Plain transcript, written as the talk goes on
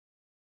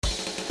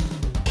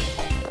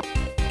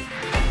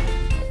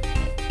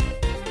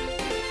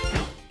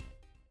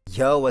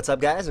Yo, what's up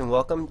guys, and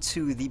welcome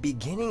to the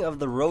beginning of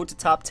the road to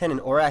top 10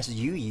 in ORAS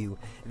UU.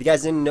 If you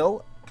guys didn't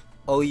know,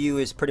 OU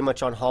is pretty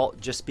much on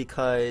halt just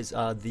because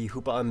the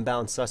Hoopa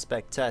Unbound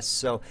suspect test.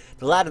 So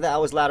the ladder that I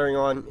was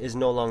laddering on is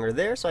no longer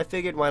there, so I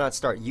figured why not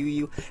start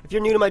UU. If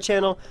you're new to my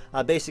channel,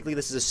 basically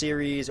this is a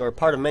series, or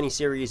part of many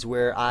series,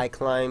 where I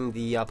climb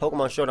the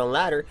Pokemon Showdown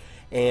ladder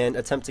and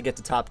attempt to get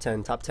to top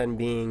 10. Top 10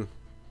 being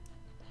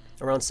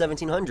around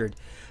 1700.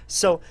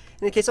 So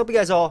in any case, hope you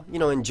guys all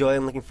enjoy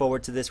and looking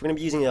forward to this. We're gonna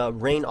be using a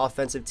rain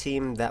offensive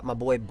team that my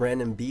boy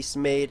Brandon Beast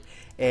made,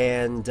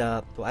 and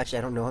well, actually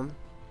I don't know him,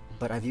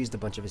 but I've used a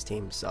bunch of his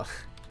teams, so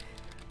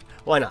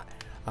why not?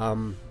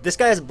 This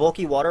guy has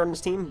bulky water on his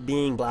team,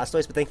 being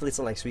Blastoise, but thankfully it's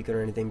not like Suicune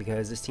or anything,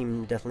 because this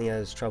team definitely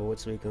has trouble with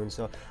Suicune.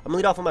 So I'm gonna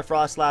lead off with my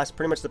Frostlass.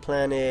 Pretty much the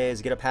plan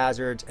is get up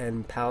hazards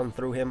and pound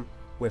through him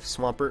with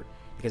Swampert,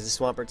 because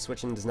the Swampert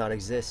switching does not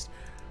exist.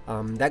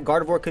 That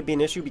Gardevoir could be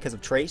an issue because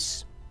of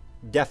Trace.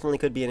 Definitely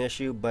could be an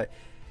issue, but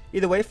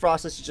either way,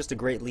 Frostless is just a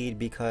great lead,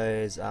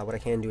 because what I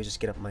can do is just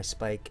get up my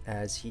Spike,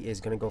 as he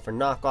is going to go for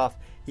Knockoff.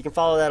 He can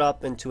follow that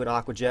up into an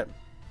Aqua Jet.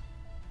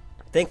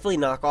 Thankfully,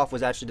 Knockoff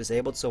was actually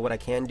disabled, so what I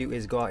can do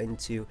is go out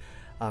into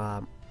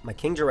my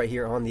Kingdra right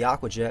here on the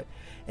Aqua Jet,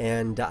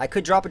 and I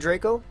could drop a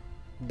Draco,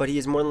 but he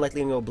is more than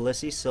likely going to go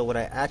Blissey, so what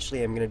I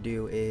actually am going to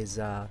do is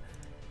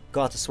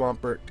go out to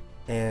Swampert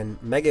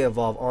and Mega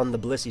Evolve on the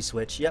Blissey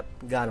switch. Yep,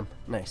 got him.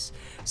 Nice.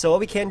 So what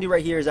we can do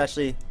right here is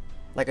actually,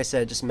 like I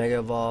said, just Mega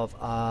Evolve.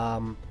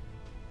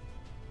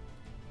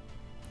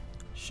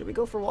 Should we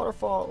go for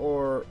Waterfall,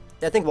 or...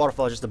 I think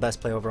Waterfall is just the best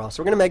play overall.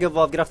 So we're going to Mega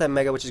Evolve, get off that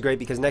Mega, which is great,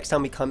 because next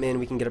time we come in,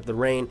 we can get up the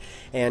Rain.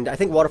 And I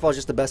think Waterfall is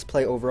just the best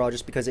play overall,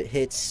 just because it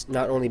hits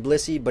not only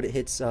Blissey, but it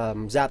hits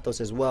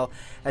Zapdos as well,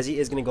 as he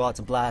is going to go out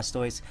to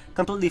Blastoise.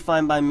 Completely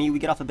fine by me. We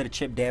get off a bit of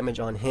chip damage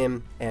on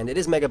him, and it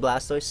is Mega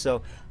Blastoise, so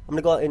I'm going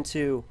to go out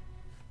into...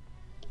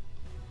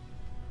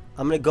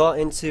 my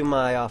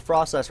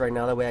Frostlass right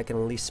now, that way I can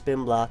at least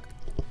spin block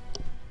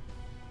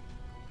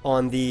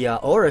on the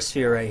Aura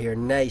Sphere right here.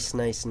 Nice,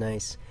 nice,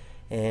 nice.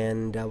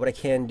 And what I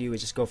can do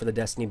is just go for the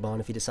Destiny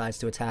Bond if he decides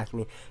to attack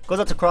me. Goes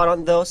out to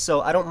Crawdon though,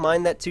 so I don't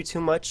mind that too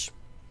much,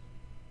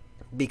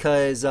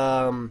 because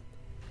I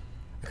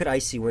could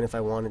Icy Wind if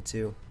I wanted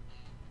to.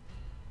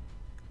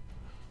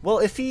 Well,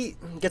 if he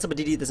gets up a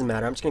DD, it doesn't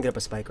matter. I'm just gonna get up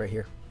a Spike right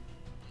here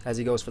as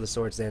he goes for the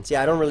Swords Dance.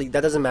 Yeah,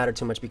 that doesn't matter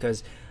too much,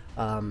 because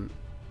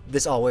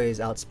this always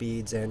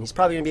outspeeds, and he's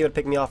probably gonna be able to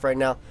pick me off right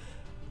now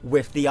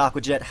with the Aqua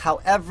Jet.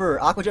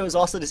 However, Aqua Jet was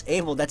also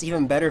disabled. That's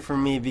even better for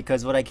me,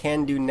 because what I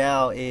can do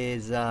now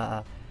is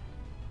I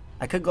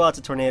could go out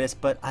to Tornadus,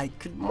 but I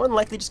could more than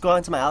likely just go out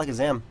into my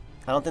Alakazam.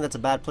 I don't think that's a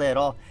bad play at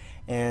all,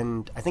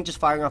 and I think just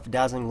firing off a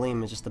Dazzling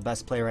Gleam is just the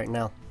best play right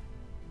now.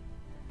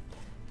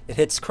 It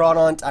hits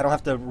Crawdon. I don't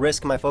have to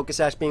risk my Focus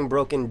Sash being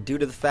broken due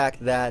to the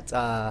fact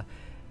that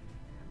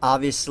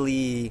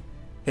obviously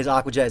his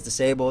Aqua Jet is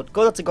disabled.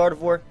 Goes out to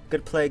Gardevoir.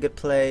 Good play, good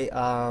play.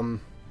 I'm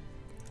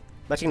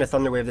actually going to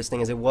Thunder Wave this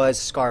thing, as it was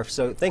Scarf,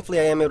 so thankfully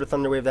I am able to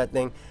Thunder Wave that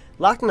thing.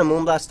 Locked in a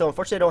Moonblast though.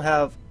 Unfortunately I don't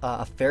have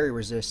a Fairy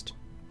Resist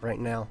right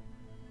now.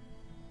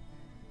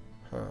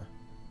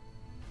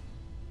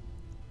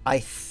 I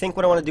think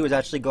what I want to do is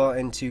actually go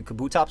into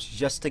Kabutops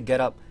just to get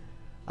up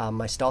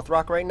my Stealth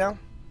Rock right now.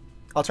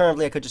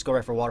 Alternatively, I could just go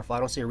right for Waterfall. I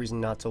don't see a reason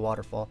not to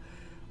Waterfall.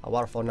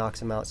 Waterfall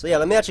knocks him out. So yeah,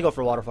 let me actually go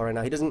for Waterfall right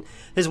now. He doesn't.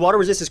 His Water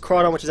Resist is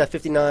Crawdon, which is at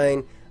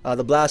 59.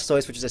 The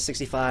Blastoise, which is at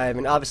 65,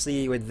 and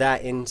obviously with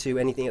that into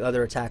anything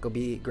other attack will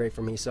be great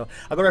for me. So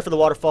I'll go right for the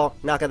Waterfall,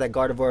 knock out that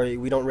Gardevoir.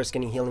 We don't risk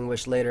any Healing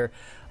Wish later.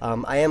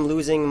 I am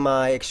losing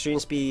my Extreme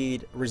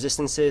Speed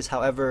resistances.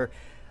 However,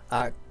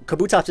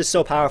 Kabutops is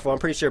so powerful. I'm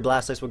pretty sure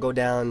Blastoise will go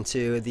down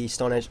to the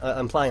Stone Edge,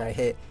 implying I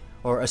hit,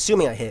 or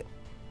assuming I hit,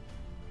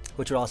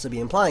 which would also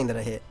be implying that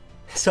I hit.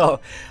 So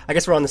I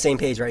guess we're on the same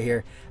page right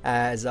here,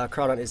 as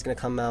Crawdon is going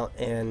to come out,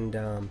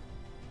 and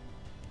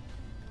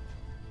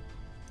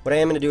what I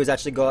am going to do is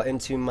actually go out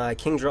into my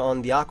Kingdra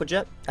on the Aqua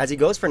Jet, as he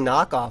goes for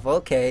Knockoff.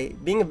 Okay,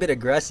 being a bit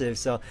aggressive,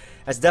 so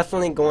that's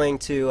definitely going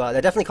to, that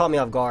definitely caught me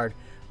off guard.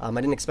 I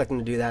didn't expect him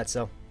to do that,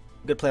 so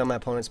good play on my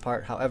opponent's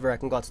part. However, I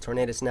can go out to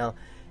Tornadus now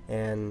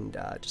and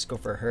just go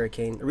for a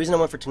Hurricane. The reason I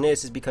went for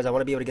Tornadus is because I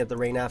want to be able to get the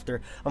Rain after.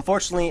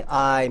 Unfortunately,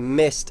 I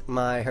missed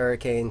my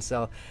Hurricane,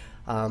 so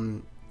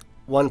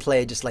one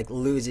play just like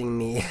losing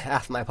me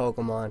half my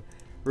Pokemon.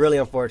 Really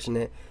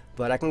unfortunate,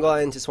 but I can go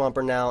out into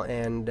Swampert now,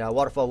 and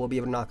Waterfall will be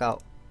able to knock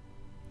out.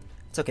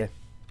 It's okay.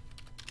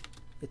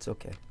 It's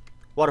okay.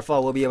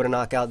 Waterfall will be able to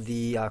knock out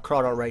the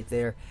Crawdon right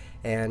there.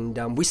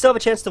 And we still have a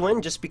chance to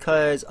win just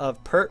because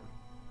of Pert.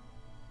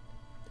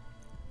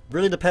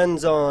 Really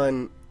depends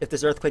on if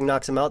this Earthquake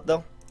knocks him out,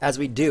 though. As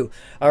we do.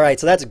 Alright,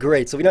 so that's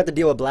great. So we don't have to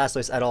deal with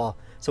Blastoise at all.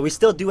 So we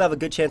still do have a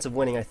good chance of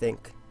winning, I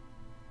think.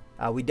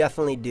 We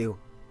definitely do.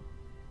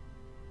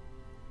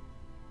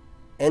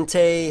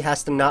 Entei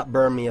has to not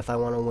burn me if I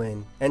want to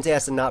win. Entei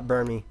has to not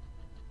burn me.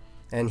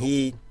 And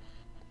he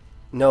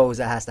knows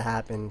that has to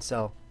happen,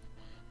 so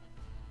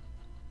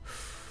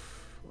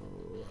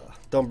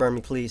don't burn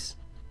me, please.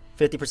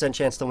 50%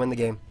 chance to win the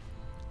game.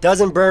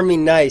 Doesn't burn me,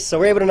 nice. So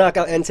we're able to knock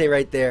out Entei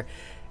right there.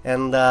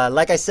 And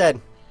like I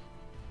said,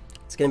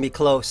 It's going to be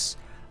close.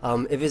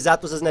 If his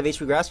Zapdos doesn't have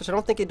HP Grass, which I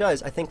don't think it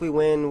does, I think we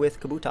win with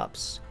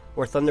Kabutops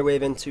or Thunder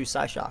Wave into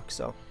Psyshock.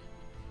 So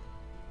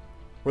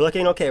we're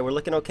looking okay. We're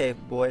looking okay,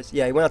 boys.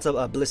 Yeah, he went out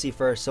to Blissey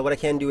first. So what I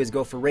can do is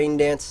go for Rain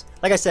Dance.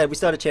 Like I said, we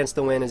still had a chance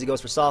to win as he goes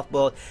for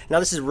Softball.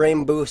 Now this is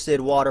Rain Boosted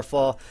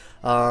Waterfall.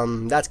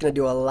 That's going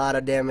to do a lot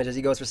of damage as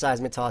he goes for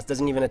Seismic Toss.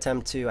 Doesn't even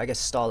attempt to, I guess,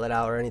 stall it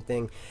out or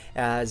anything.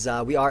 As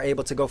we are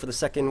able to go for the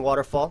second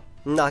Waterfall,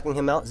 knocking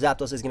him out.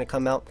 Zapdos is going to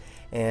come out.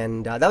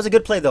 And that was a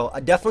good play, though.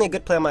 Definitely a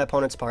good play on my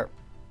opponent's part,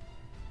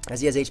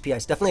 as he has HP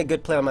Ice. Definitely a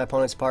good play on my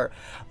opponent's part,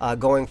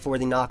 going for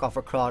the knockoff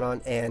for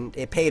Crawdon, and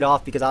it paid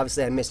off because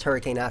obviously I missed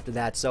Hurricane after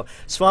that. So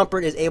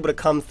Swampert is able to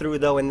come through,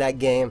 though, in that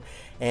game,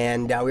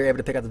 and we were able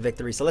to pick up the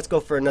victory. So let's go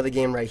for another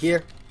game right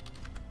here.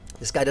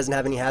 This guy doesn't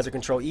have any hazard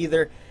control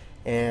either,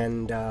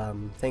 and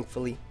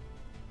thankfully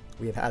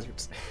we have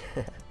hazards.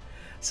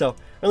 So we're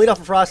going to lead off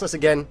with Frostless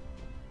again.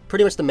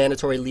 Pretty much the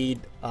mandatory lead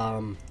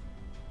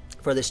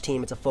for this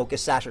team. It's a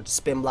Focus Sasher, it's a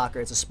Spin Blocker,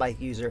 it's a Spike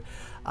user.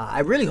 I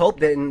really hope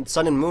that in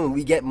Sun and Moon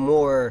we get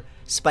more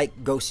Spike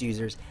Ghost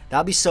users. That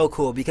would be so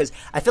cool, because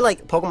I feel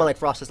like Pokemon like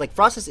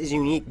Frostless is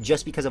unique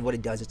just because of what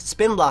it does. It's a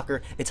Spin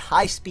Blocker, it's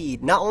high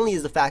speed. Not only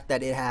is the fact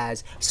that it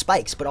has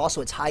spikes, but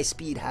also its high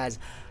speed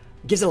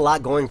gives it a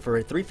lot going for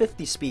it.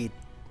 350 speed,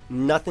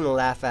 nothing to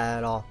laugh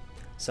at all.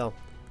 So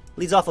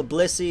leads off with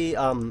Blissey.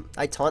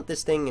 I taunt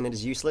this thing and it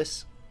is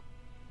useless.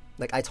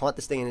 Like, I taunt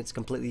this thing and it's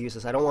completely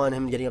useless. I don't want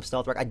him getting up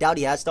Stealth Rock. I doubt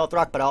he has Stealth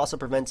Rock, but I also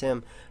prevent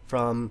him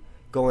from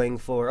going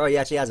for... Oh, he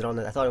actually has it on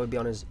it. I thought it would be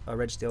on his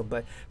Registeel.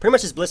 But pretty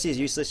much this Blissey is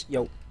useless.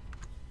 Yo,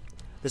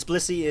 this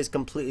Blissey is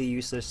completely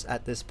useless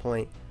at this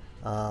point.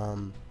 Hey,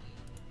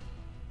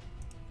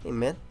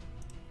 man.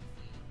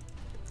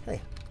 Hey.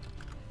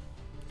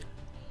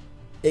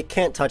 It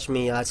can't touch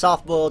me.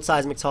 Softball,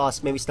 Seismic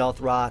Toss, maybe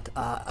Stealth Rock,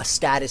 a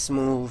status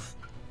move.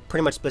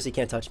 Pretty much Blissey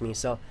can't touch me.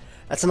 So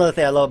that's another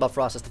thing I love about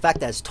Frostless. The fact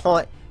that it's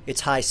taunt,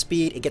 it's high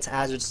speed, it gets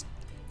hazards,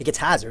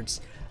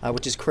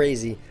 which is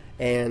crazy.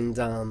 And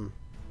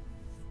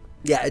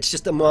yeah, it's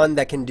just a mon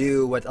that can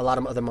do what a lot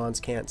of other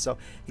mons can't. So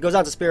he goes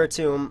out to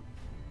Spiritomb.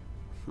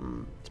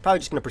 It's probably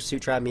just going to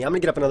Pursuit Trap me. I'm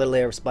going to get up another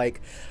layer of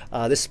Spike.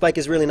 This Spike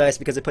is really nice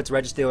because it puts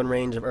Registeel in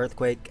range of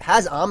Earthquake.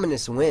 Has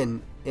Ominous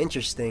Wind.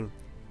 Interesting.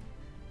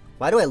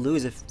 Why do I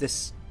lose if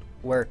this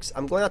works?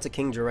 I'm going out to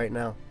Kingdra right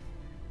now.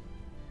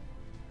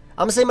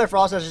 I'm going to save my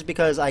Frostless just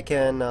because I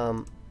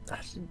can...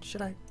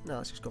 should I? No,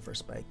 let's just go for a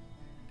Spike.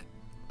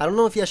 I don't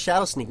know if he has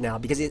Shadow Sneak now,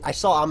 because I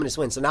saw Ominous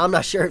Wind, so now I'm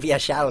not sure if he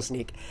has Shadow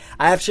Sneak.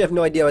 I actually have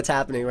no idea what's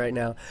happening right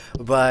now.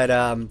 But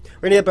we're going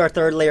to get up our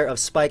third layer of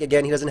Spike.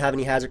 Again, he doesn't have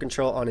any hazard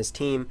control on his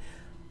team.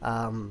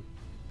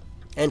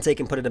 Entei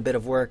can put in a bit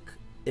of work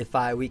if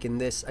I weaken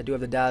this. I do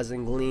have the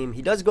Dazzling Gleam.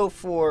 He does go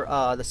for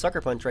the Sucker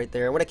Punch right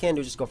there. What I can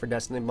do is just go for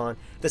Destiny Bond.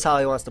 This is how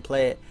he wants to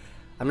play it.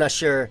 I'm not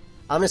sure.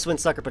 Ominous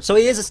Wind, Sucker Punch. So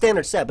he is a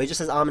standard set, but he just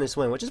has Ominous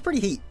Wind, which is pretty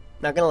heat.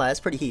 Not going to lie, it's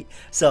pretty heat.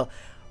 So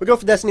we're going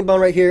for Destiny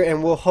Bone right here,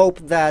 and we'll hope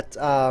that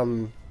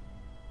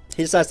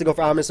he decides to go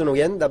for Ominous Wind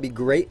again. That'd be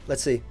great.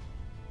 Let's see.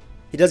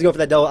 He does go for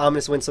that double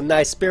Ominous Wind, so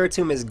nice.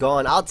 Spiritomb is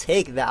gone. I'll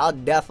take that. I'll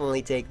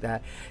definitely take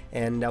that.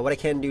 And what I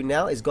can do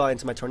now is go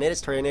into my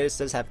Tornadus. Tornadus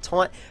does have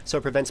Taunt, so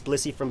it prevents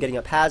Blissey from getting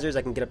up hazards.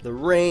 I can get up the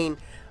Rain.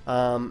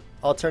 And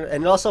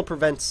it also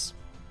prevents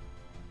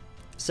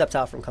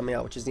Sceptile from coming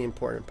out, which is the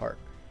important part.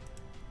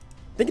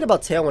 Thinking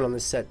about Tailwind on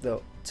this set,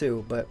 though,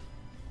 too, but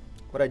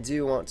what I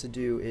do want to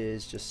do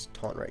is just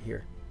Taunt right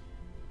here.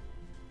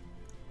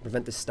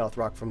 Prevent this Stealth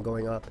Rock from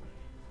going up.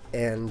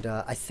 And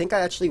I think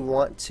I actually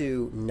want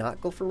to not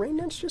go for Rain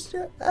Dance just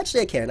yet.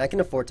 Actually, I can. I can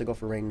afford to go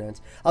for Rain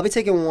Dance. I'll be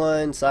taking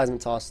one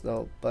Seismic Toss,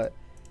 though, but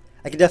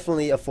I can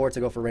definitely afford to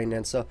go for Rain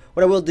Dance. So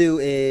what I will do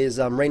is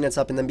Rain Dance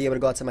up and then be able to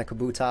go out to my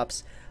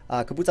Kabutops.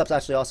 Kabutops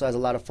actually also has a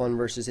lot of fun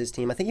versus his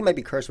team. I think he might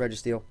be Curse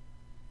Registeel.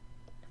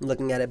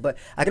 Looking at it, but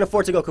I can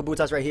afford to go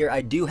Kabutops right here.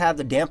 I do have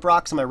the Damp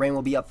Rock, so my Rain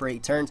will be up for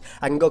 8 turns.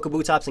 I can go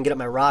Kabutops and get up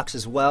my rocks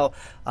as well,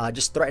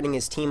 just threatening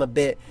his team a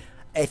bit.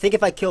 I think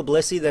if I kill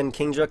Blissey, then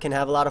Kingdra can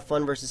have a lot of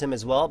fun versus him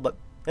as well, but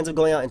ends up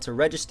going out into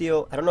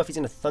Registeel. I don't know if he's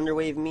going to Thunder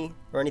Wave me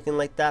or anything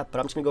like that, but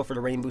I'm just going to go for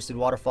the Rain Boosted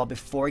Waterfall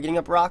before getting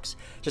up rocks,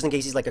 just in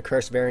case he's like a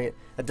Curse variant.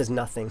 That does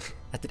nothing.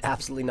 That did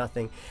absolutely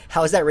nothing.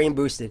 How is that Rain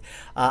Boosted?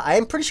 I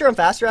am pretty sure I'm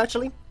faster,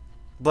 actually,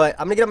 but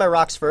I'm going to get up my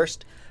rocks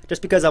first,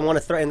 just because I want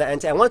to threaten that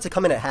Entei. I want it to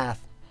come in at half.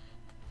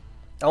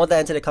 I want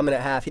that Entei to come in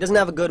at half. He doesn't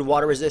have a good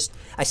water resist.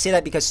 I say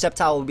that because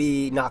Sceptile will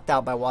be knocked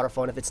out by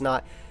Waterfall, and if it's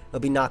not, it'll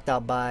be knocked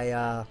out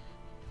by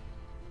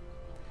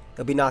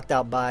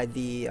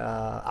the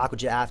Aqua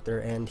Jet after.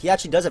 And he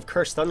actually does have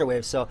Cursed Thunder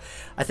Wave, so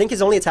I think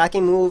his only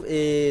attacking move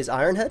is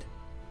Iron Head,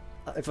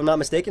 if I'm not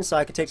mistaken. So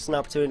I could take this as an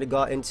opportunity to go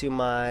out into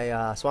my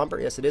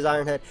Swampert. Yes, it is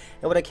Iron Head.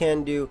 And what I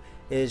can do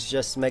is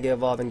just Mega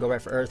Evolve and go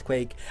right for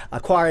Earthquake,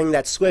 acquiring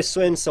that Swift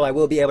Swim, so I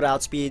will be able to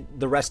outspeed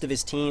the rest of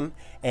his team.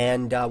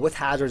 And with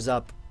hazards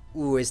up,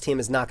 ooh, his team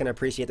is not going to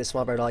appreciate this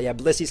Swampert at all. Yeah,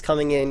 Blissey's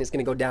coming in. It's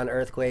going to go down to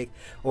Earthquake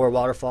or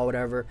Waterfall,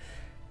 whatever.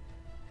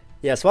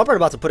 Yeah, Swampert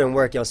about to put in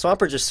work, yo.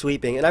 Swampert just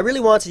sweeping. And I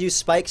really want to use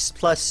Spikes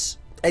plus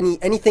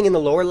anything in the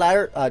lower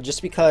ladder,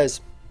 just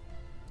because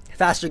if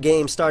faster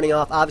game starting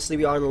off. Obviously,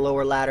 we are on the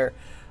lower ladder.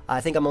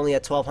 I think I'm only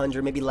at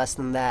 1200, maybe less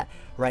than that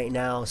right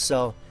now.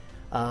 So,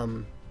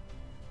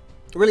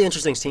 really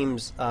interesting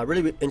teams,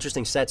 really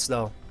interesting sets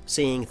though.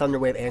 Seeing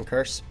Thunderwave and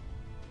Curse,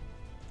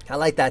 I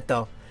like that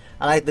though.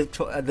 I like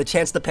the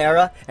chance to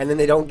para and then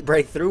they don't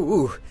break through.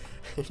 Ooh,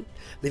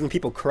 leaving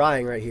people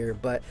crying right here.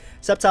 But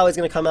Sceptile is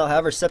going to come out.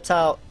 However,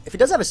 Sceptile, if he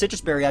does have a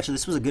Citrus Berry, actually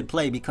this was a good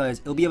play because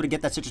he'll be able to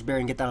get that Citrus Berry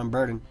and get that on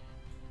Burden.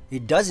 He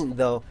doesn't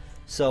though,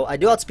 so I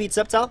do outspeed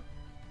Sceptile.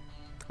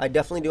 I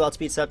definitely do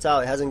outspeed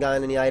Sceptile. It hasn't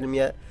gotten any item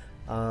yet.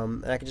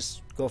 And I could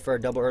just go for a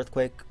double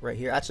Earthquake right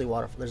here. Actually,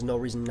 Waterfall. There's no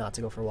reason not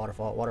to go for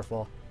Waterfall.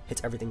 Waterfall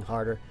hits everything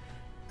harder.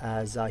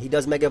 As he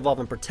does Mega Evolve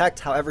and Protect.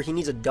 However, he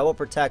needs a double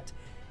Protect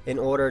in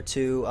order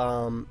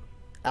to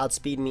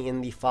outspeed me in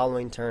the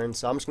following turn.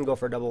 So I'm just going to go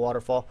for a double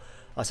Waterfall.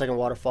 A second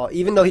Waterfall.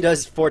 Even though he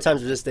does 4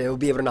 times resist, it will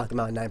be able to knock him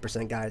out at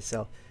 9%, guys.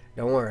 So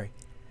don't worry.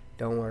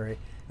 Don't worry.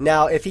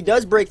 Now, if he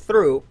does break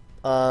through,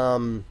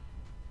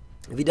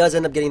 if he does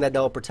end up getting that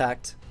double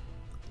Protect,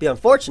 be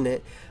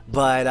unfortunate,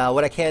 but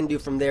what I can do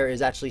from there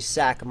is actually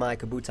sack my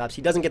Kabutops.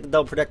 He doesn't get the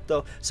double protect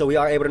though, so we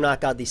are able to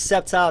knock out the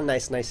Sceptile.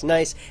 Nice, nice,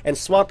 nice. And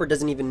Swampert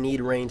doesn't even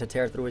need rain to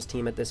tear through his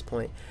team at this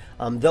point.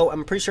 Though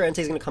I'm pretty sure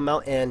Entei's going to come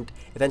out, and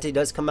if Entei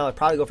does come out, I'd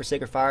probably go for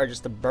Sacred Fire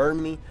just to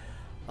burn me.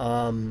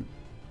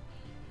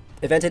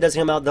 If Entei doesn't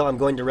come out though, I'm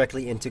going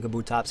directly into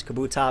Kabutops.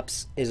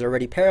 Kabutops is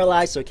already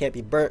paralyzed, so it can't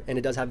be burnt, and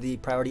it does have the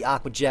priority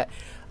Aqua Jet,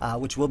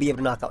 which will be able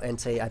to knock out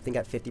Entei, I think,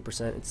 at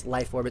 50%. It's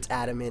Life Orb, it's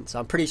Adamant, so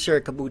I'm pretty sure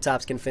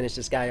Kabutops can finish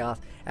this guy off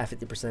at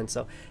 50%.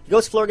 So he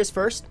goes Florges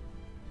first.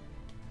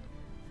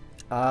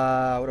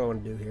 What do I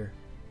want to do here?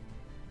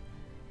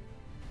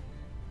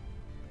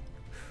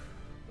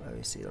 Let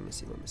me see.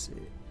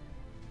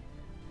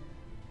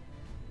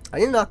 I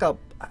need to knock out...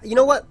 You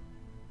know what?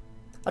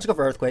 I'll just go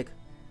for Earthquake.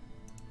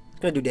 It's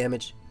going to do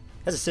damage.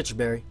 That's a Citrus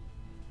Berry.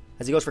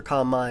 As he goes for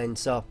Calm Mind,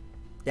 so...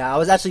 Yeah,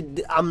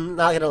 I'm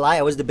not going to lie,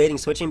 I was debating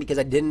switching because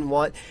I didn't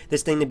want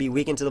this thing to be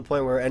weakened to the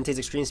point where Entei's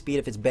Extreme Speed,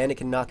 if it's banned, it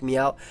can knock me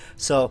out.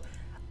 So,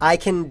 I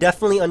can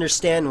definitely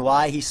understand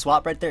why he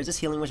swapped right there. Is this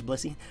Healing Wish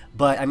Blissey?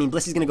 But, I mean,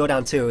 Blissey's going to go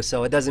down too,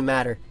 so it doesn't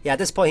matter. Yeah, at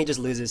this point, he just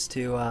loses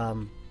to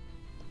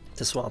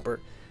Swampert,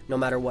 no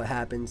matter what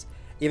happens.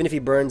 Even if he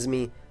burns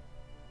me.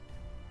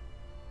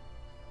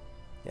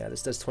 Yeah,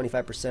 this does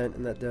 25%,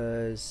 and that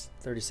does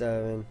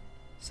 37.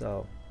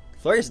 So,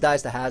 Florges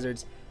dies to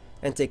Hazards.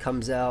 Entei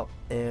comes out,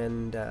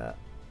 and I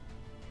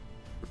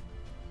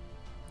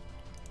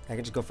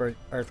can just go for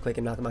Earthquake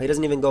and knock him out. He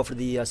doesn't even go for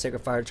the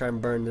Sacred Fire to try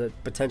and burn, to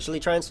potentially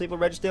try and sweep a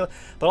Registeel.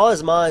 But all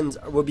his Mons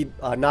will be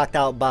knocked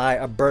out by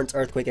a burnt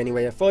Earthquake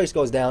anyway. If Florges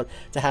goes down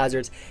to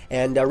Hazards,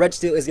 and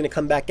Registeel is going to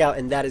come back out,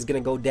 and that is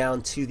going to go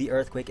down to the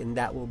Earthquake, and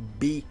that will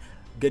be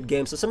good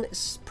game. So some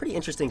pretty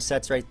interesting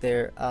sets right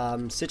there.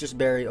 Citrus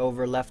Berry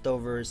over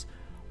Leftovers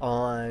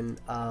on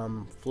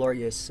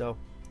Florges. So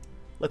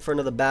look for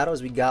another battle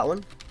as we got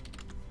one.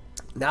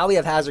 Now we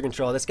have Hazard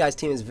Control. This guy's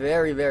team is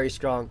very, very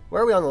strong.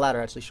 Where are we on the ladder,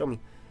 actually? Show me.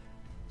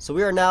 So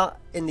we are now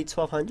in the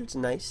 1200s.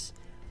 Nice.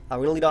 We're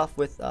going to lead off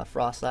with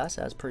Frostlass,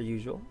 as per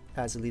usual,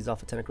 as it leads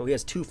off with Tentacruel. He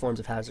has 2 forms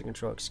of Hazard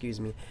Control, excuse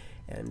me.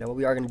 And what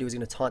we are going to do is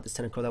going to taunt this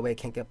Tentacruel. That way it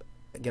can't get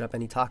up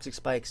any Toxic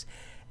Spikes.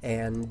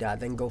 And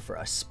then go for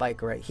a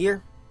Spike right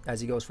here,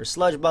 as he goes for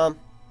Sludge Bomb.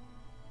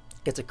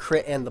 Gets a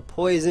crit and the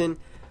poison.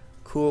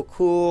 Cool,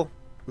 cool.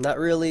 Not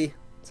really.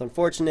 It's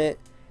unfortunate.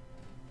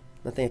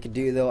 Nothing I could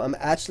do though. I'm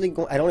actually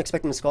going. I don't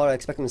expect him to Scald. I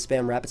expect him to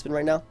spam Rapid Spin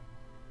right now.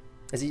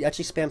 As he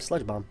actually spams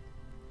Sludge Bomb.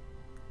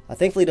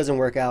 Thankfully, it doesn't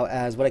work out.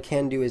 As what I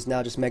can do is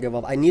now just Mega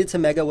Evolve. I needed to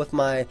Mega with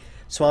my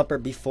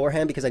Swampert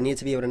beforehand because I needed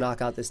to be able to knock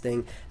out this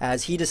thing.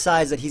 As he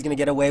decides that he's going to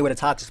get away with a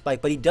Toxic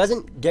Spike, but he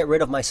doesn't get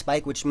rid of my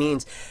Spike, which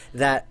means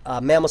that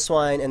Mammal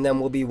Swine and them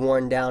will be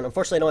worn down.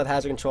 Unfortunately, I don't have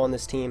Hazard Control on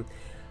this team.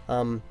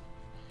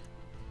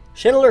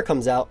 Chandelure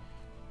comes out.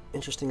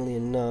 Interestingly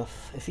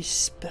enough, if he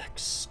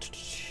specs.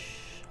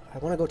 I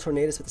want to go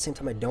Tornadus, at the same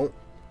time I don't.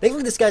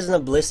 Thankfully this guy doesn't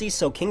have Blissey,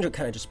 so Kingdra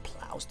kind of just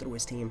plows through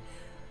his team.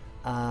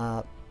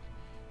 I'll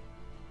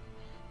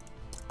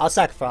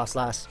sack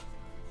Frostlass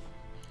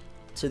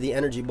to the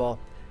Energy Ball,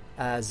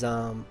 as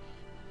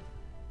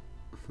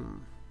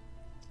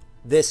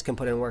this can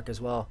put in work as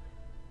well.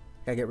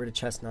 Gotta get rid of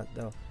Chestnut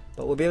though.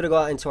 But we'll be able to go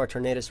out into our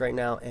Tornadus right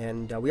now,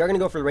 and we are going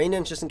to go for Rain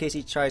Dance just in case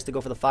he tries to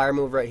go for the Fire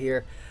move right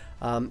here.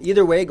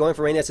 Either way, going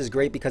for Rain Dance is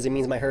great because it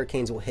means my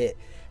Hurricanes will hit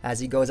as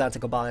he goes out to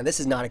Cobalion. This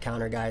is not a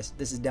counter, guys.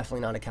 This is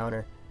definitely not a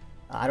counter.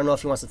 I don't know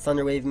if he wants to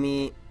Thunder Wave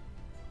me.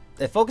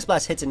 If Focus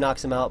Blast hits, it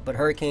knocks him out, but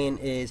Hurricane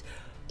is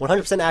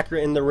 100%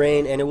 accurate in the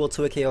rain, and it will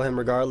 2 KO him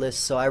regardless,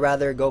 so I'd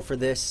rather go for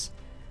this.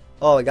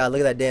 Oh my god,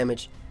 look at that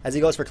damage as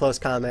he goes for Close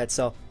Combat.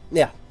 So,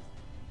 yeah,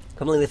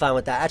 completely fine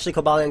with that. Actually,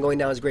 Cobalion going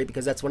down is great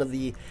because that's one of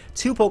the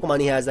 2 Pokemon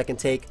he has that can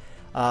take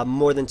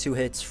more than 2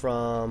 hits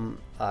from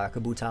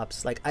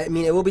Kabutops. Like, I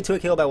mean, it will be 2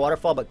 KO by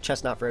Waterfall, but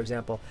Chestnut, for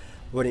example,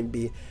 wouldn't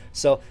be.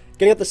 So,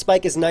 getting up the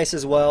Spike is nice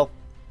as well.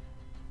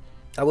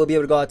 I will be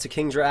able to go out to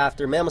Kingdra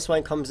after. Mammal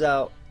Swine comes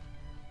out.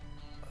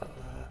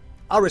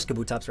 I'll risk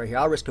Kabutops right here.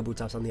 I'll risk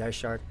Kabutops on the Ice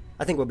Shard.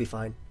 I think we'll be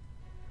fine.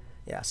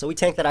 Yeah, so we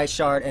tank that Ice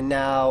Shard, and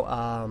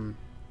now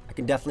I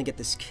can definitely get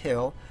this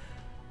kill.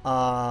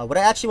 What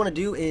I actually want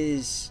to do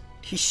is,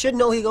 he should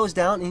know he goes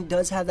down, and he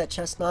does have that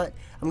Chestnut.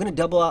 I'm going to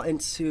double out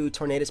into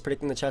Tornadus,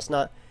 predicting the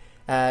Chestnut,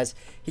 as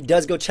he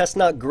does go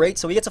Chestnut. Great,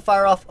 so he gets a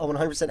fire off a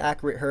 100%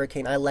 accurate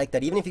Hurricane. I like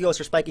that. Even if he goes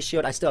for Spiky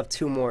Shield, I still have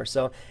 2 more.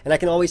 So, and I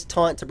can always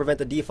taunt to prevent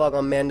the defog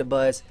on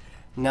Mandibuzz.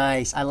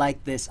 Nice, I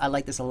like this. I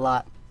like this a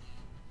lot.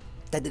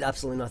 That did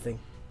absolutely nothing.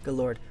 Good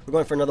lord. We're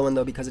going for another one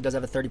though, because it does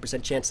have a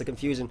 30% chance to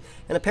confusion,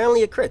 and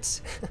apparently it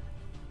crits.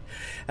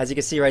 As you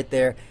can see right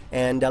there.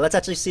 And let's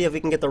actually see if we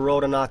can get the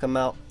roll to knock him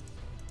out.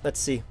 Let's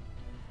see.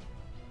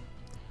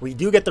 We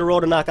do get the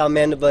roll to knock out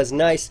Mandibuzz.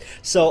 Nice.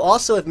 So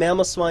also, if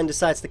Mamoswine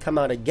decides to come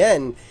out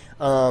again,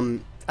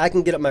 I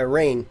can get up my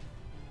rain,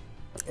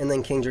 and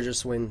then Kingdra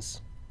just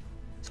wins.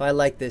 So I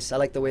like this. I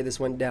like the way this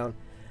went down.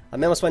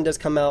 Mamoswine does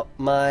come out.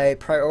 My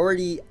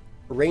priority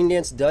Rain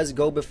Dance does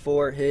go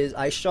before his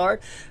Ice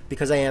Shard,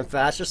 because I am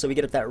faster, so we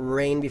get up that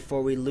rain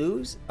before we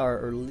lose,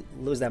 or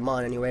lose that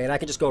Mon anyway, and I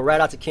can just go right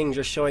out to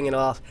Kingdra, showing it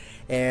off,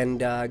 and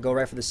go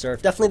right for the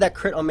Surf. Definitely that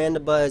crit on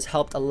Mandibuzz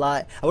helped a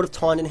lot. I would have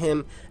taunted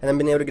him and then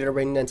been able to get a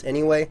Rain Dance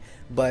anyway,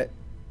 but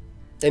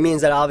it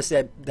means that obviously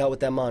I dealt with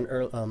that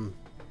Mon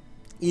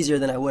easier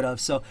than I would have.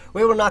 So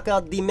we're able to knock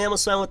out the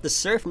Mamoswine with the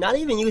Surf, not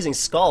even using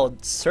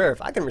Scald. Surf,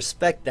 I can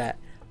respect that.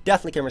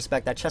 Definitely can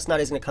respect that. Chestnut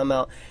is going to come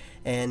out,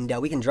 and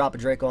we can drop a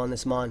Draco on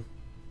this Mon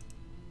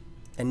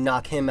and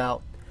knock him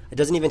out. It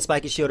doesn't even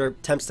Spiky Shield or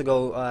attempts to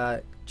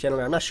go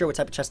Chandler. I'm not sure what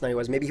type of Chestnut he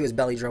was. Maybe he was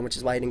Belly Drum, which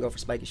is why he didn't go for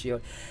Spiky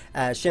Shield.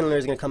 Chandler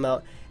is going to come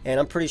out, and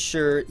I'm pretty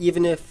sure,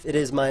 even if it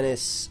is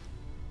minus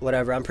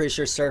whatever, I'm pretty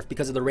sure Surf,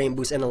 because of the Rain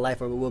Boost and the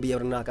Life Orb, will be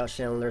able to knock out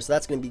Chandler. So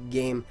that's going to be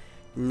game.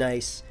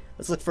 Nice.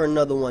 Let's look for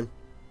another one.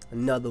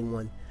 Another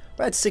one.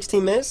 We're at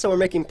 16 minutes, so we're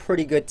making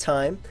pretty good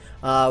time.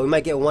 We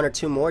might get 1 or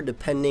 2 more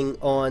depending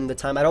on the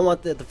time. I don't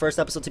want the first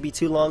episode to be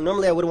too long.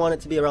 Normally I would want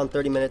it to be around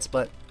 30 minutes,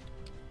 but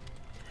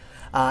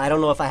I don't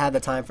know if I have the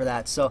time for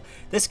that. So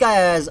this guy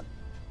has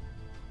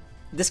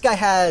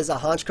a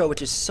Honchkrow,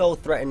 which is so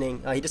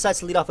threatening. He decides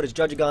to lead off with his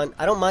Judgegon.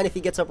 I don't mind if he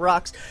gets up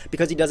rocks,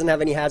 because he doesn't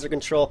have any hazard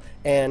control,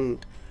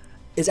 and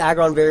his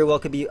Aggron very well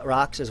could be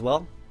rocks as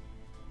well,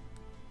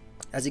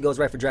 as he goes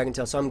right for Dragon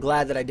Tail. So I'm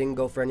glad that I didn't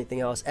go for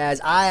anything else,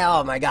 as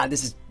oh my god,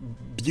 this is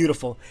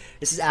beautiful.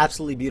 This is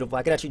absolutely beautiful.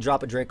 I could actually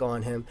drop a Draco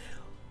on him,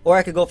 or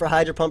I could go for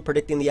Hydro Pump,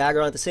 predicting the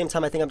Aggron. At the same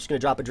time, I think I'm just going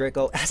to drop a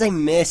Draco, as I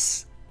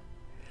miss,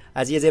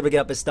 as he is able to get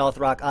up his Stealth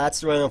Rock.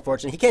 That's really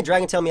unfortunate. He can't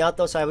Dragon Tail me out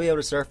though, so I'll be able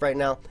to Surf right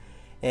now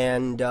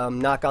and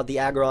knock out the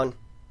Aggron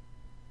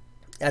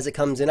as it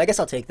comes in. I guess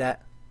I'll take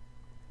that,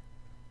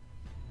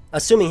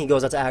 assuming he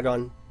goes out to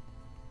Aggron,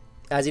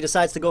 as he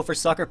decides to go for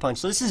Sucker Punch.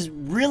 So this is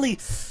really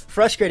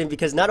frustrating,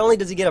 because not only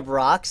does he get up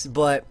rocks,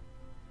 but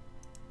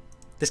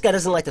this guy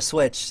doesn't like to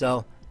switch.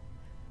 So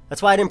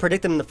that's why I didn't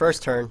predict him in the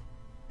first turn.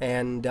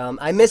 And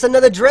I miss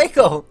another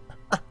Draco.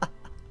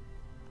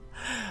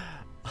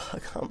 Oh,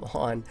 come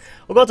on.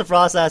 We'll go to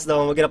Froslass though,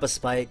 and we'll get up a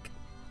Spike.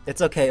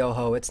 It's okay,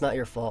 Oho. It's not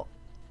your fault.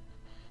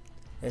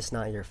 It's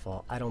not your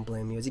fault. I don't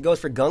blame you. As he goes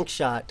for Gunk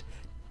Shot.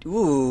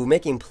 Ooh,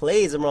 making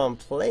plays around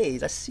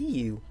plays. I see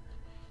you.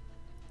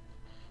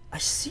 I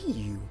see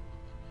you.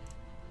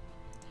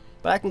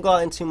 But I can go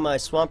out into my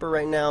Swampert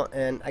right now,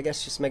 and I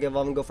guess just Mega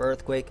Evolve and go for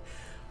Earthquake.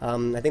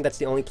 I think that's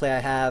the only play I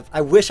have.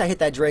 I wish I hit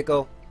that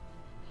Draco,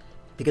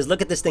 because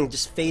look at this thing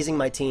just phasing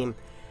my team.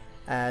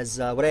 As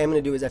what I am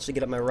going to do is actually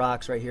get up my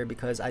rocks right here,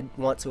 because I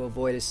want to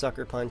avoid his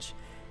Sucker Punch,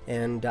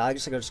 and I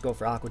just go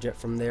for Aqua Jet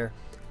from there.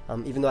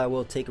 Even though I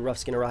will take a Rough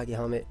Skin or Rocky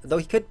Helmet, though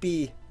he could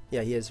be,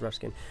 yeah, he is Rough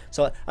Skin.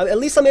 So at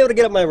least I'm able to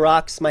get up my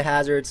rocks, my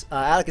hazards.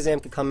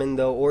 Alakazam could come in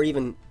though, or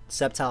even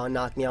Sceptile, and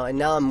knock me out. And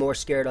now I'm more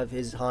scared of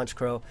his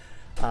Honchkrow.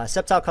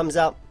 Sceptile comes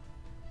out.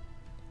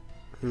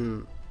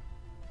 How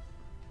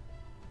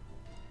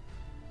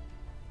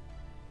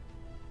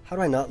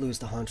do I not lose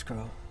the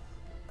Honchkrow?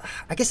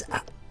 I guess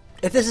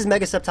if this is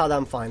Mega Sceptile, then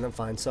I'm fine. I'm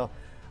fine. So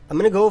I'm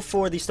gonna go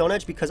for the Stone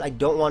Edge, because I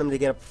don't want him to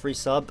get a free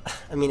sub.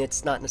 I mean,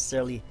 it's not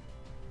necessarily.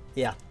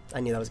 Yeah,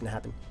 I knew that was gonna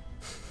happen.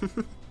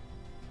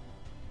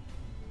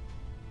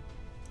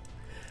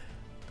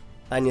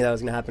 I knew that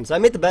was gonna happen. So I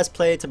made the best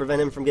play to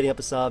prevent him from getting up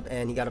a sub,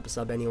 and he got up a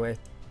sub anyway.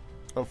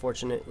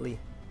 Unfortunately,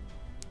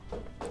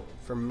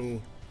 for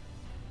me.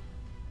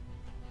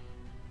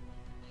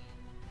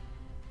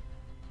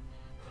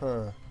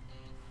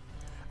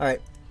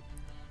 Alright.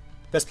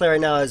 Best play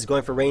right now is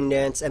going for Rain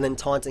Dance and then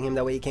taunting him,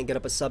 that way he can't get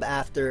up a sub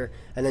after,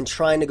 and then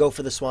trying to go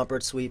for the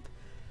Swampert sweep.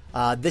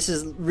 This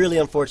is really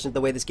unfortunate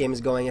the way this game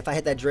is going. If I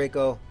hit that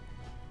Draco,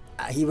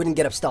 he wouldn't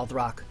get up Stealth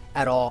Rock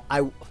at all.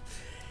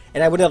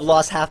 And I wouldn't have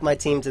lost half my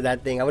team to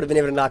that thing. I would have been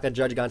able to knock out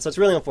Judgegon. So it's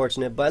really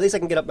unfortunate, but at least I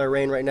can get up my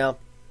Rain right now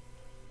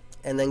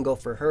and then go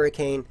for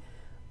Hurricane.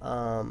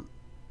 Actually,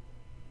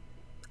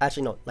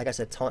 no. Like I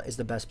said, Taunt is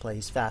the best play.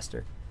 He's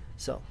faster.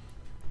 So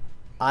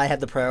I have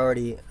the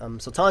priority.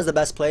 So Taunt is the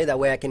best play. That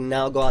way I can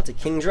now go out to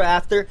Kingdra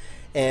after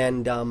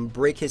and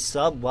break his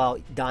sub while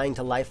dying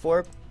to Life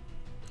Orb.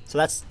 So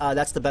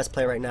that's the best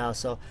play right now.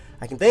 So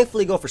I can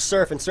thankfully go for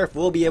Surf, and Surf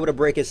will be able to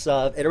break his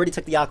sub. It already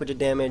took the Aqua Jet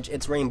damage.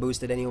 It's rain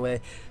boosted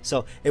anyway.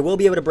 So it will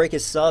be able to break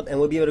his sub, and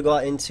we'll be able to go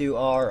out into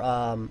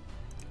our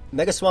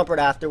Mega Swampert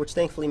after, which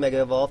thankfully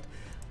Mega Evolved.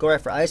 Go right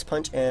for Ice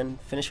Punch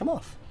and finish him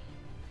off.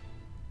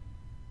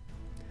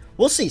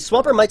 We'll see.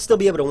 Swampert might still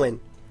be able to win.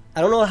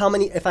 I don't know how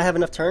many, if I have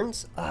enough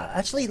turns.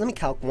 Actually, let me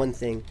calc one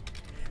thing.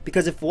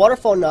 Because if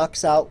Waterfall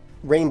knocks out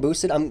Rain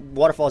Boosted,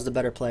 Waterfall is the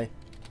better play.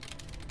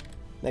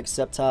 Next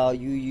Sceptile,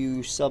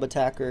 UU, Sub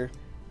Attacker,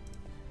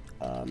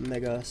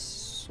 Mega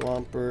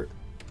Swampert,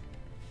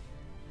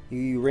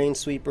 UU Rain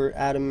Sweeper,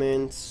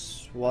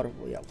 Adamant,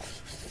 Waterfall, yeah,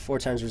 4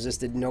 times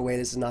resisted. No way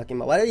this is knocking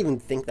him out. Why did I even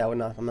think that would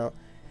knock him out?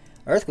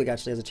 Earthquake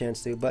actually has a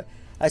chance to, but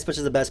Ice Punch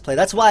is the best play.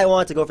 That's why I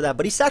wanted to go for that.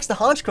 But he sacks the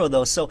Honchkrow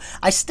though, so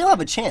I still have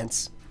a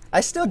chance.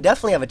 I still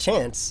definitely have a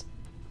chance.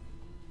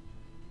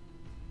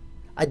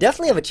 I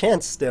definitely have a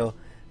chance still,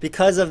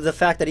 because of the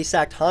fact that he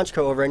sacked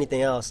Honchkrow over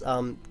anything else.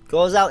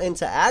 Goes out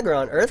into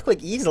Aggron.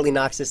 Earthquake easily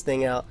knocks this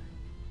thing out.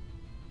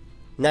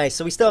 Nice,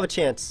 so we still have a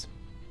chance.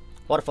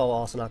 Waterfall will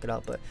also knock it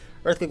out, but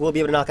Earthquake will be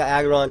able to knock out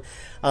Aggron.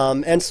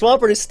 And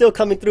Swampert is still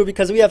coming through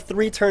because we have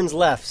 3 turns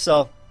left.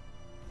 So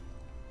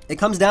it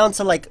comes down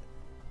to like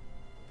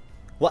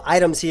what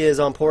items he is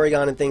on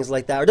Porygon and things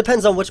like that. Or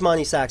depends on which mon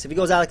he sacks. If he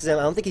goes Alakazam,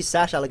 I don't think he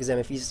sashed Alakazam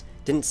if he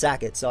didn't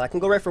sack it. So I can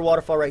go right for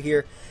Waterfall right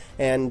here.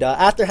 And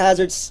after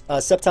Hazards,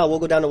 Sceptile will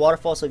go down to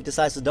Waterfall, so if he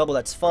decides to double,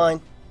 that's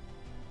fine.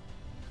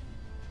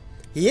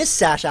 He is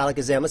Sash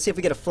Alakazam. Let's see if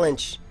we get a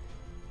flinch.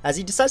 As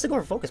he decides to go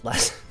for Focus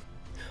Blast.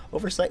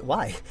 Oversight?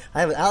 Why?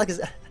 I have an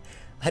Alakazam.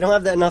 I don't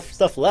have that enough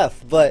stuff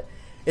left, but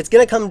it's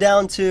going to come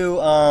down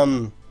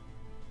to...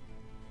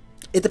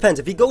 it depends.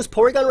 If he goes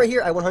Porygon right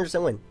here, I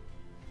 100% win.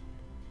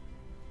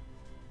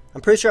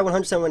 I'm pretty sure I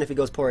 100% win if he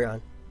goes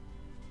Porygon.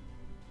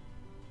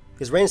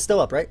 Because Rain is still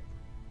up, right?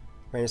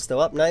 Rain is still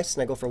up, nice,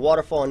 and I go for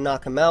Waterfall and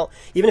knock him out.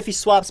 Even if he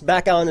swaps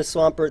back out into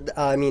Swampert,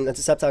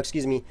 that's a Sceptile,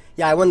 excuse me.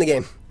 Yeah, I won the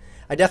game.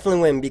 I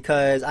definitely win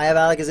because I have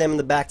Alakazam in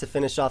the back to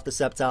finish off the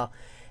Sceptile,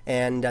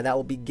 and that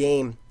will be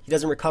game. He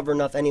doesn't recover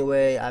enough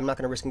anyway. I'm not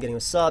going to risk him getting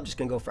a sub, just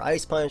going to go for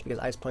Ice Punch because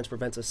Ice Punch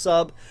prevents a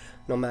sub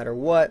no matter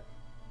what.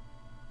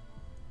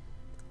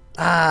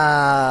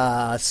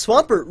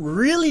 Swampert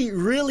really,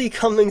 really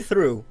coming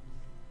through.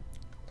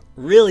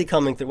 Really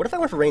coming through. What if I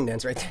went for Rain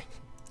Dance right there?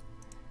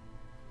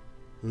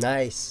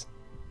 Nice.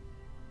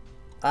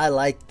 I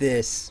like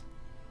this.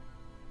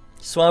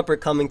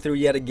 Swampert coming through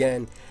yet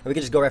again. And we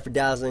can just go right for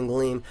Dazzling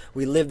Gleam.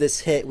 We live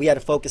this hit. We had a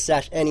Focus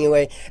Sash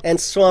anyway. And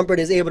Swampert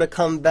is able to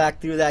come back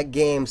through that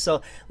game.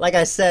 So, like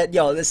I said,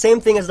 the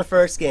same thing as the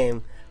first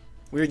game.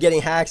 We were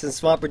getting hacks and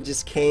Swampert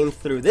just came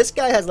through. This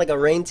guy has like a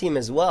rain team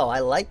as well. I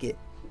like it.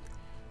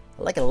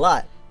 I like it a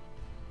lot.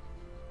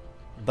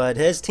 But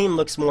his team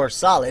looks more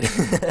solid.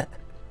 It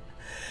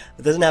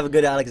doesn't have a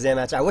good Alakazam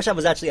match. I wish I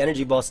was actually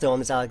Energy Ball still on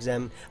this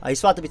Alakazam. He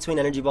swapped it between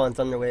Energy Ball and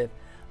Thunder Wave.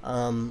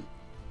 I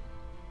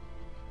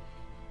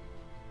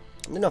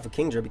don't know for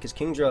Kingdra because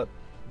Kingdra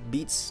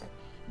beats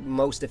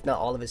most, if not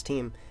all, of his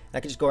team. I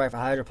could just go right for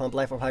Hydro Pump.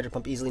 Life Orb Hydro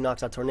Pump easily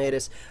knocks out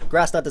Tornadus.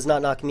 Grass Knot does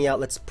not knock me out.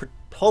 Let's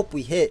hope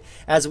we hit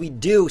as we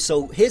do.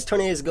 So his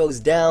Tornadus goes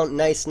down.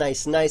 Nice,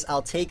 nice, nice.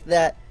 I'll take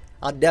that.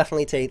 I'll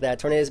definitely take that.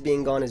 Tornadus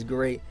being gone is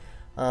great.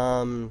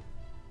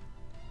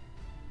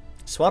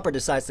 Swampert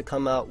decides to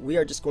come out. We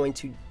are just going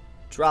to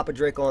drop a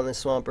Draco on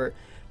this Swampert,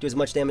 do as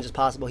much damage as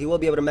possible. He will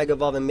be able to Mega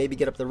Evolve and maybe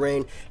get up the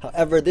rain.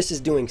 However, this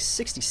is doing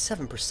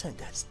 67%.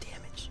 That's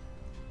damage.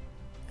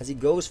 As he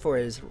goes for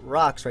his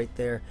rocks right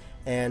there.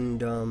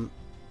 And I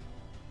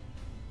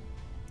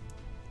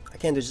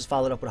can't just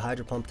follow it up with a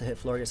Hydro Pump to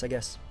hit Florius, I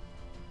guess.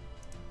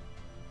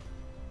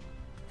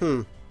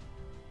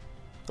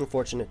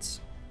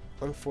 Unfortunate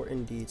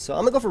indeed. So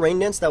I'm gonna go for Rain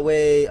Dance. That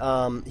way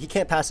he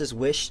can't pass his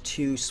Wish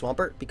to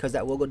Swampert because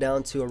that will go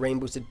down to a rain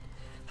boosted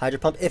Hydro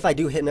Pump if I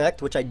do hit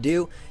Connect, which I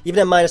do. Even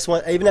at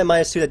 -1, even at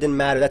 -2, that didn't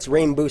matter. That's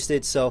rain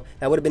boosted, so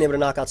I would have been able to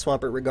knock out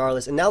Swampert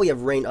regardless. And now we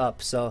have Rain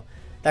up, so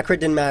that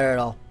crit didn't matter at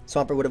all.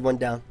 Swampert would have went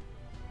down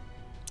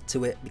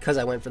to it because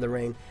I went for the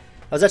rain.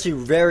 I was actually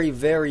very,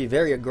 very,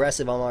 very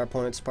aggressive on our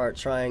opponent's part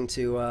trying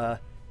to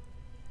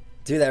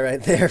do that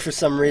right there for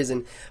some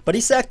reason. But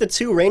he sacked the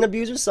 2 Rain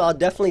Abusers, so I'll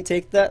definitely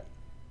take that.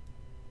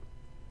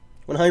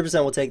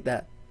 100% will take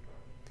that.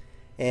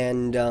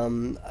 And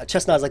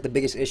Chestnut is like the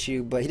biggest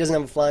issue, but he doesn't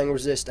have a flying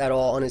resist at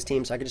all on his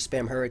team, so I could just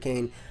spam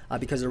Hurricane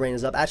because the rain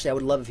is up. Actually, I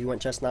would love if he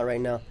went Chestnut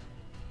right now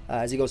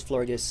as he goes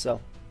Florges.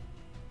 So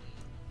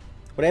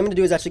what I'm going to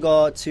do is actually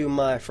go to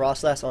my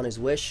Frostlass on his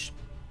Wish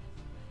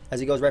as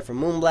he goes right for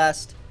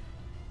Moonblast,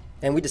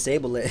 and we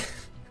disable it.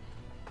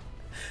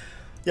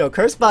 Yo,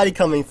 Curse Body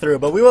coming through,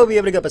 but we won't be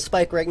able to get up a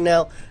Spike right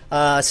now.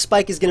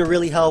 Spike is going to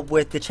really help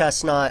with the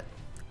Chestnut.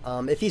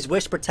 If he's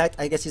Wish Protect,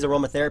 I guess he's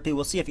Aromatherapy.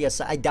 We'll see if he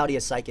has... I doubt he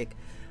has Psychic.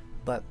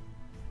 But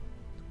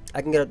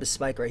I can get up the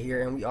Spike right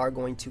here, and we are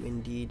going to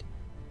indeed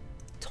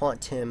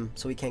taunt him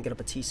so he can't get up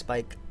a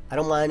T-Spike. I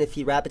don't mind if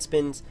he Rapid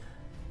Spins.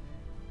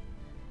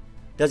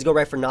 Does go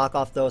right for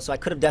knockoff though, so I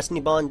could have Destiny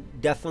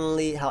Bond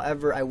definitely.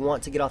 However, I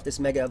want to get off this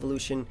Mega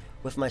Evolution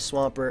with my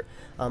Swampert.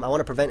 I want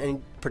to prevent any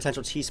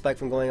potential T-Spike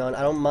from going on.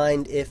 I don't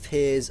mind if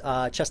his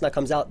Chestnut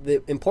comes out.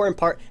 The important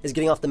part is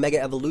getting off the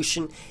Mega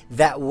Evolution.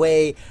 That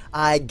way,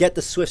 I get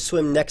the Swift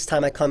Swim next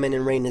time I come in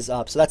and Rain is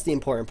up. So that's the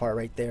important part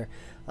right there.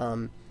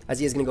 As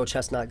he is going to go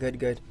Chestnut.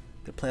 Good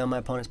play on my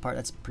opponent's part.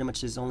 That's pretty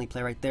much his only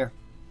play right there.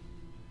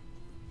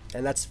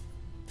 And that's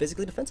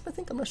physically defensive, I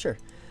think. I'm not sure.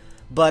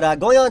 But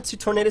going on to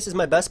Tornadus is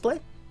my best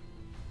play,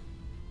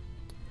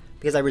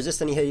 because I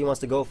resist any hit he wants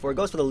to go for. It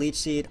goes for the Leech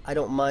Seed. I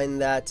don't mind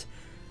that.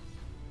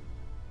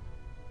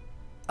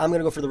 I'm going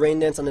to go for the Rain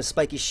Dance on this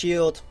Spiky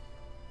Shield.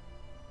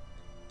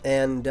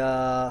 And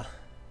a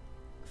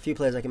few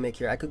plays I can make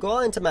here. I could go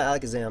out into my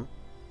Alakazam.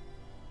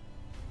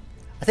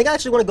 I think I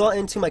actually want to go out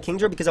into my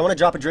Kingdra because I want to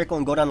drop a Draco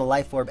and go down to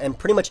Life Orb. And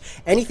pretty much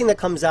anything that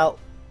comes out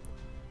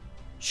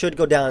should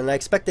go down. And I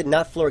expected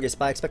not Florges,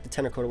 but I expected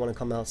Tentacruel to want to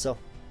come out. So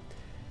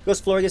goes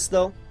Florges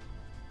though,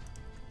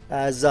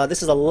 as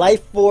this is a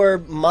Life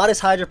Orb,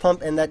 modest Hydro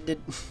Pump, and that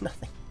did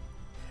nothing.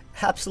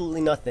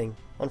 Absolutely nothing,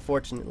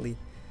 unfortunately.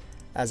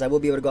 As I will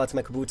be able to go out to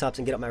my Kabutops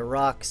and get up my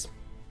rocks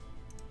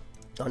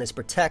on his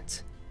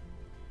Protect.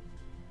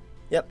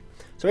 Yep.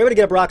 So we're able to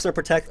get up rocks on our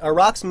Protect. Our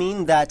rocks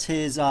mean that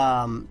his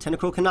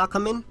Tentacruel cannot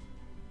come in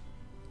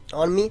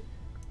on me,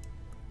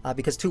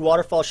 because 2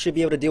 Waterfalls should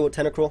be able to deal with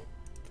Tentacruel.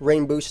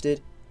 Rain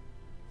boosted.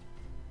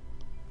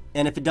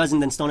 And if it doesn't,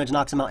 then Stone Edge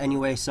knocks him out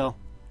anyway, so...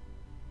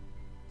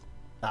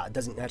 it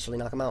doesn't actually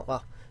knock him out.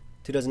 Wow.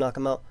 2 doesn't knock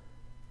him out.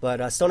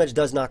 But Stone Edge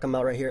does knock him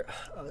out right here.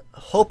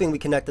 Hoping we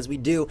connect as we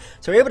do.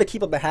 So we're able to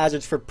keep up our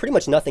hazards for pretty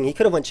much nothing. He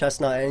could have went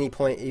Chestnut at any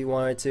point he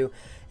wanted to.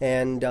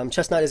 And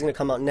Chestnut is going to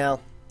come out now.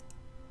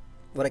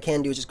 What I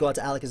can do is just go out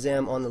to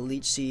Alakazam on the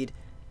Leech Seed.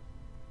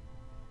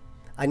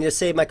 I need to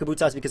save my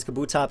Kabutops because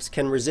Kabutops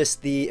can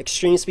resist the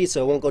Extreme Speed,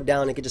 so it won't go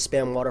down. It can just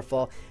spam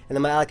Waterfall. And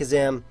then my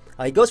Alakazam,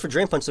 he goes for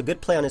Drain Punch, so good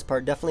play on his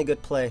part. Definitely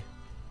good play.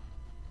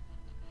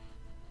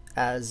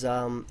 As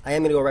I am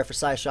going to go right for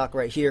Psyshock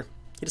right here.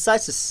 He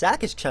decides to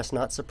sack his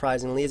Chestnut,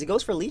 surprisingly, as he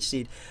goes for Leech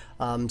Seed.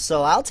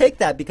 So I'll take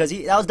that, because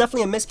that was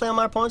definitely a misplay on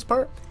my opponent's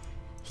part.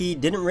 He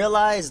didn't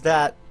realize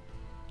that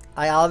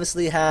I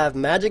obviously have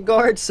Magic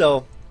Guard,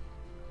 so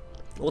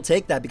we'll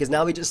take that, because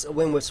now we just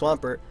win with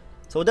Swampert.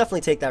 So we'll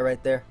definitely take that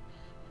right there.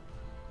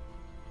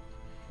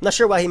 I'm not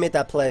sure why he made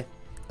that play.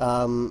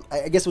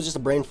 I guess it was just a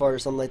brain fart or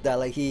something like that.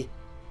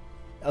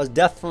 That was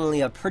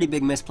definitely a pretty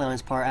big misplay on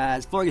his part,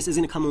 as Florges is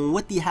going to come in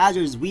with the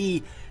hazards.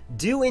 We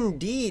do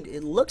indeed.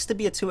 It looks to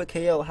be a 2-hit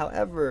KO.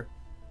 However,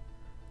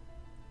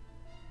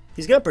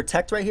 he's going to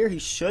Protect right here. He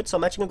should. So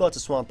I'm actually going to go out to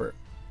Swampert.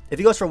 If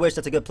he goes for Wish,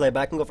 that's a good play,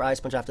 but I can go for Ice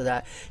Punch after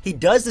that. He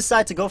does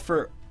decide to go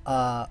for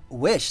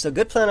Wish. So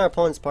good play on our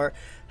opponent's part.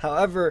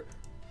 However,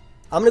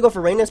 I'm going to go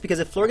for Rain Dance, because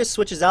if Florges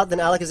switches out, then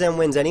Alakazam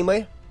wins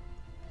anyway.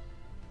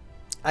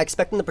 I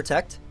expect him to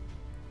Protect.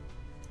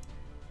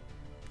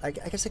 I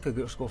guess I could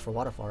go for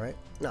Waterfall, right?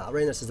 No,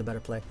 Rain Dance is the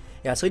better play.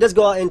 Yeah, so he does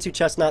go out into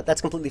Chestnut.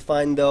 That's completely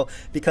fine, though,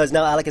 because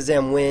now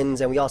Alakazam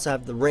wins, and we also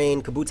have the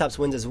Rain. Kabutops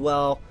wins as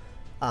well.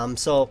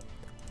 So,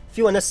 a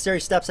few unnecessary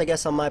steps, I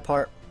guess, on my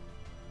part.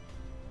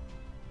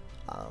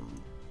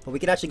 But we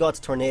could actually go out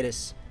to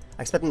Tornadus.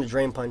 I expect him to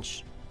Drain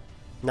Punch,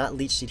 not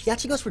Leech Seed. He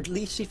actually goes for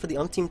Leech Seed for the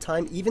umpteenth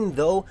time, even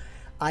though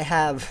I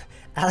have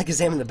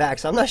Alakazam in the back,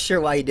 so I'm not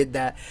sure why he did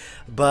that.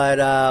 But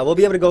we'll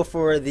be able to go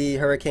for the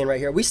Hurricane right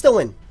here. We still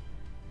win.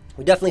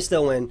 We definitely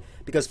still win,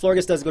 because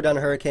Florges does go down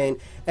to Hurricane.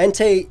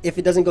 Entei, if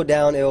it doesn't go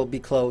down, it'll be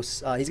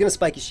close. He's going to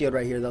Spiky Shield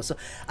right here, though. So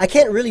I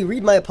can't really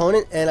read my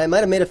opponent, and I might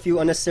have made a few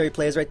unnecessary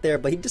plays right there,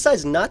 but he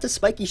decides not to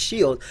Spiky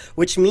Shield,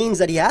 which means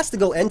that he has to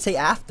go Entei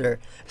after.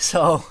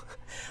 So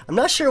I'm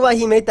not sure why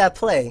he made that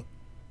play,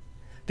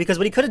 because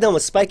what he could have done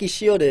was Spiky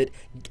Shielded,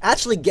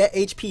 actually get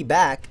HP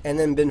back, and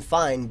then been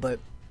fine, but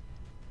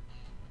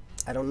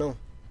I don't know.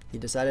 He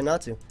decided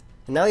not to.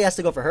 And now he has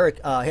to go for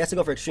he has to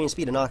go for Extreme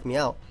Speed to knock me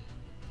out.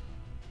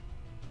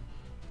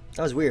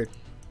 That was weird.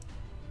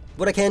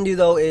 What I can do,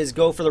 though, is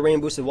go for the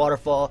Rain Boosted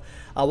Waterfall.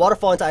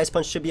 Waterfall into Ice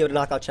Punch should be able to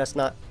knock out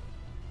Chestnut.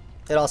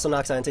 It also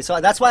knocks out Entei. So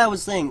that's why I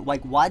was saying,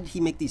 like, why did he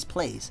make these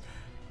plays?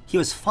 He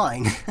was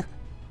fine.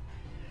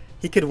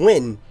 He could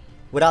win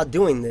without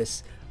doing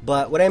this.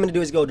 But what I'm going to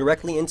do is go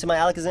directly into my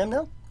Alakazam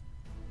now,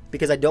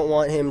 because I don't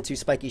want him to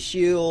Spiky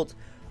Shield.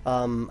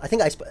 I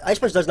think Ice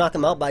Punch does knock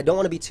him out, but I don't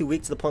want to be too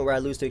weak to the point where I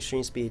lose to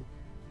Extreme Speed.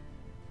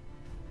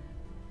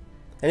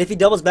 And if he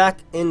doubles back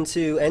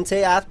into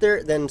Entei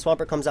after, then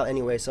Swampert comes out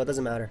anyway, so it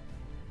doesn't matter.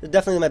 It's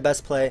definitely my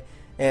best play.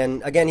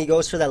 And again, he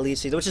goes for that Leech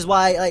Seed, which is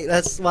why,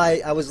 that's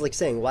why I was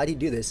saying, why did he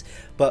do this?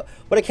 But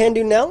what I can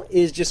do now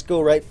is just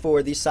go right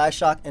for the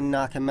Psyshock and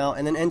knock him out.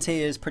 And then Entei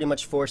is pretty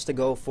much forced to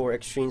go for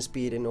Extreme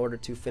Speed in order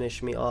to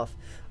finish me off.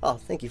 Oh,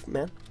 thank you,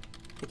 man.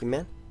 Thank you,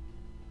 man.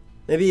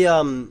 Maybe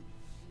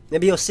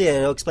Maybe he'll see it and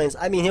he'll explain.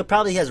 I mean, he'll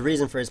probably has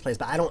reason for his place,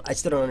 but I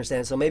still don't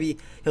understand. So maybe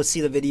he'll see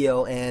the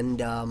video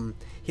and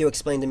he'll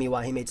explain to me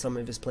why he made some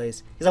of his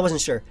plays, because I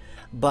wasn't sure.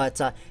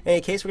 But in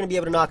any case, we're going to be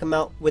able to knock him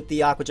out with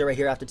the Aqua Jet right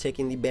here after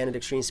taking the Banded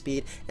Extreme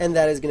Speed, and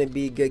that is going to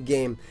be a good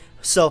game.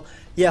 So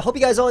yeah, hope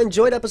you guys all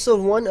enjoyed episode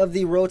 1 of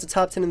the Road to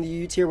Top 10 in the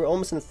UU tier. We're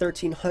almost in the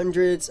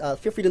 1300s.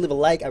 Feel free to leave a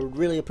like. I would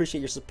really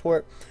appreciate your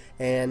support.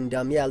 And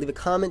yeah, leave a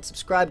comment,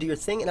 subscribe, do your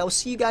thing, and I will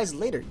see you guys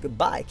later.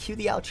 Goodbye. Cue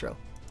the outro.